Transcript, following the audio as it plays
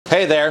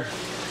Hey there,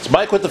 it's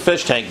Mike with the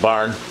Fish Tank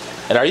Barn,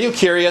 and are you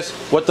curious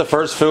what the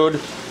first food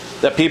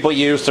that people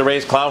use to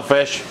raise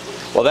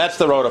clownfish? Well, that's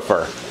the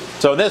rotifer.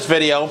 So in this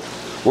video,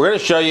 we're going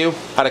to show you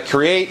how to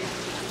create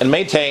and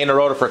maintain a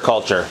rotifer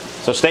culture.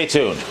 So stay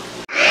tuned.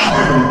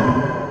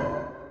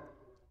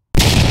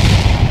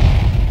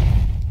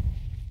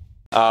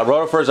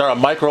 Rotifers are a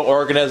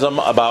microorganism,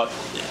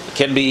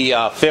 can be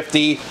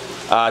 50 to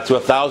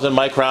 1,000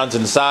 microns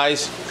in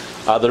size.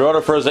 The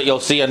rotifers that you'll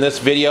see in this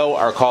video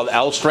are called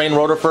L strain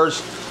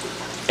rotifers,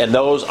 and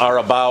those are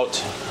about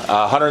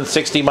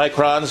 160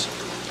 microns.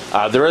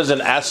 There is an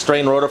S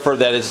strain rotifer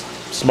that is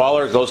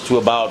smaller, it goes to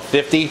about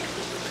 50.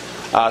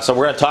 So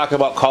we're going to talk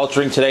about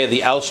culturing today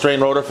the L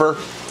strain rotifer.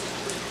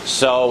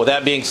 So with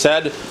that being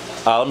said,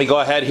 let me go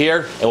ahead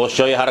here and we'll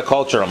show you how to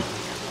culture them.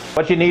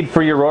 What you need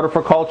for your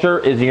rotifer culture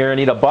is you're going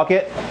to need a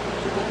bucket.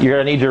 You're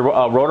going to need your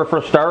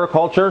rotifer starter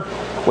culture,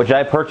 which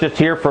I purchased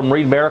here from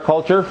Reed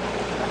Mariculture.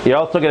 You're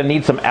also going to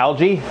need some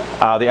algae.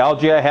 The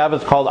algae I have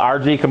is called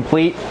RG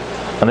Complete,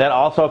 and that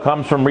also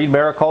comes from Reed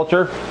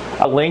Mariculture.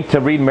 A link to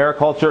Reed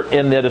Mariculture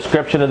in the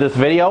description of this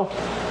video.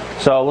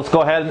 So let's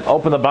go ahead and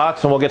open the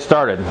box and we'll get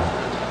started.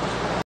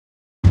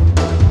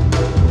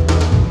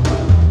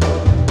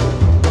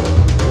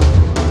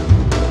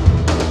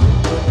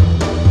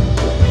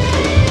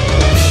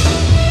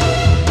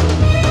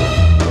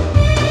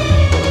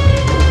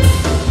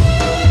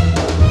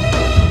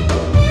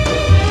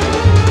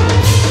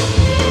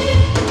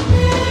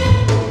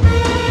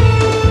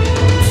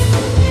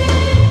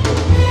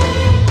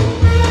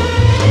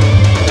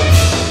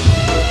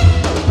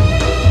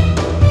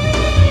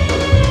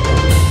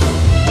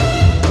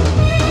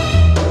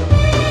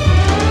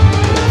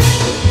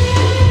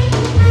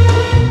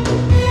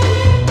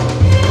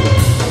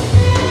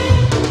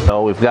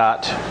 We've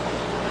got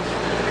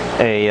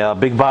a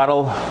big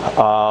bottle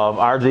of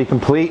RG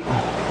Complete,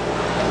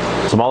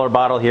 smaller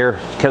bottle here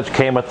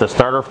came with the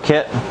starter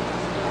kit.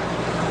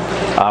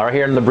 Right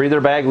here in the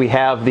breather bag we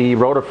have the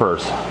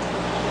rotifers.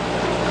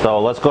 So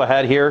let's go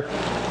ahead here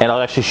and I'll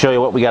actually show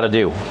you what we got to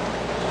do.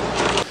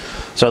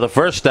 So the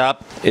first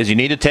step is you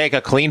need to take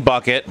a clean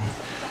bucket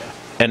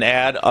and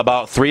add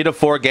about 3 to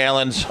 4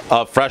 gallons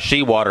of fresh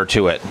seawater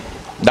to it.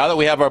 Now that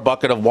we have our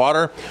bucket of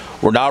water,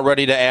 we're now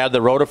ready to add the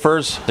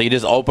rotifers. So you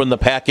just open the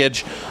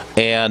package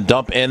and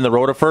dump in the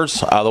rotifers.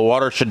 The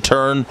water should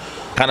turn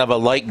kind of a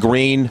light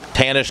green,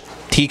 tannish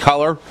tea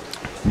color.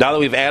 Now that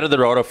we've added the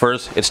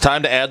rotifers, it's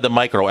time to add the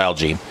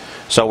microalgae.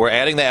 So we're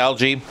adding the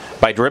algae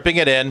by dripping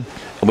it in,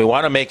 and we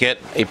want to make it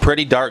a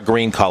pretty dark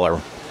green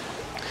color.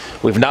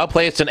 We've now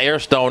placed an air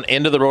stone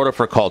into the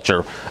rotifer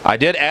culture. I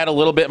did add a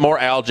little bit more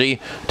algae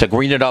to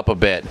green it up a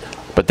bit,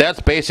 but that's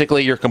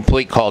basically your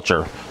complete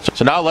culture.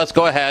 So now let's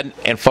go ahead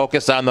and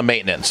focus on the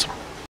maintenance.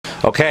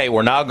 Okay,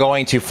 we're now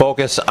going to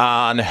focus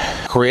on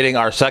creating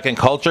our second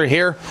culture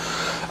here.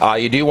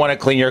 You do want to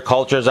clean your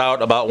cultures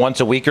out about once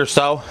a week or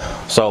so.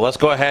 So let's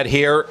go ahead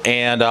here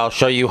and I'll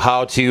show you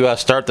how to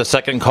start the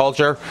second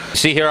culture.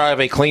 See here I have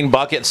a clean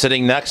bucket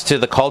sitting next to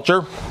the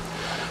culture.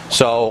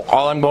 So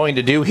all I'm going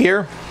to do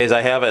here is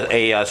I have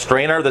a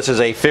strainer. This is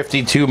a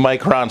 52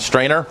 micron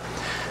strainer,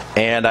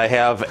 and I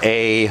have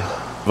a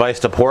device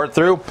to pour it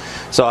through.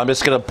 So I'm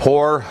just going to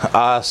pour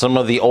some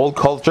of the old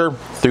culture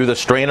through the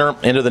strainer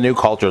into the new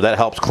culture. That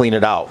helps clean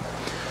it out.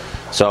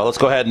 So let's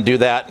go ahead and do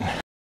that.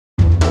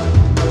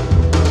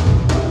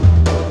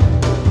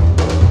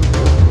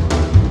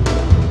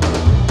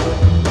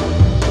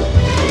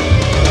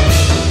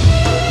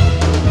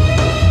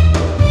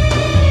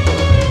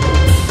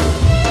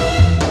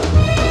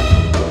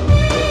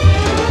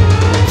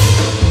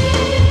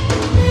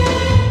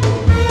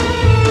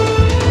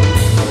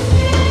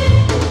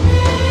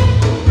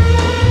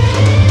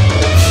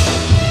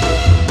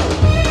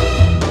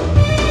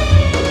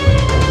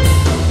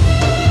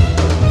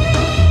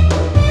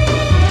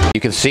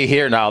 You can see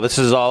here now, this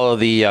is all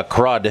of the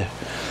crud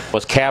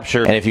was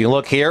captured, and if you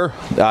look here,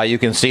 you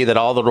can see that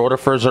all the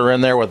rotifers are in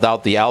there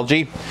without the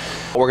algae.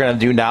 What we're going to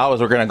do now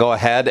is we're going to go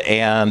ahead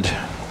and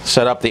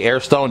set up the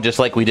air stone just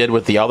like we did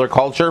with the other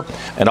culture,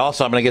 and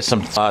also I'm going to get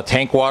some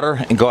tank water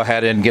and go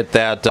ahead and get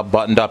that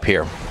buttoned up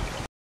here.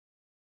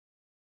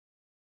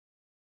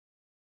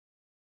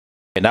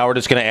 And now we're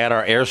just going to add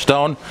our air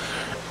stone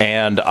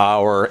and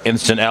our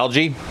instant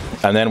algae,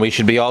 and then we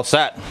should be all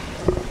set.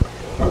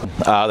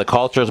 The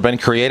culture has been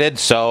created,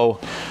 so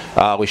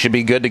we should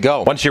be good to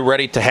go. Once you're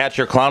ready to hatch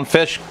your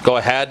clownfish, go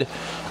ahead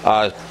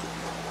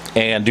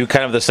and do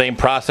kind of the same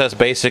process.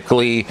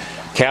 Basically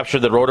capture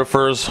the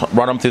rotifers,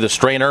 run them through the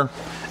strainer,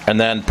 and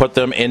then put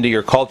them into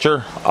your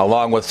culture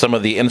along with some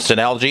of the instant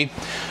algae,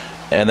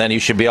 and then you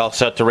should be all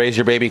set to raise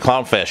your baby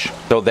clownfish.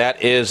 So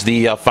that is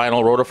the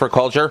final rotifer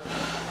culture.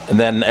 And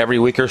then every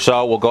week or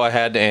so we'll go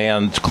ahead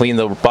and clean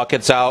the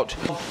buckets out.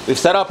 We've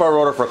set up our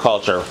rotifer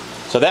culture.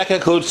 So that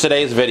concludes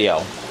today's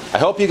video. I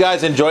hope you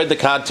guys enjoyed the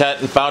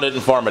content and found it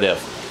informative.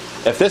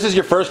 If this is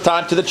your first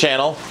time to the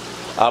channel,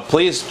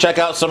 please check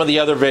out some of the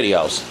other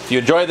videos. If you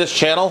enjoy this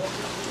channel,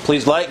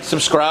 please like,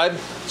 subscribe,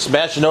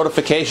 smash the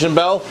notification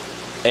bell,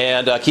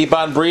 and keep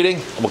on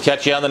breeding. We'll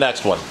catch you on the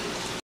next one.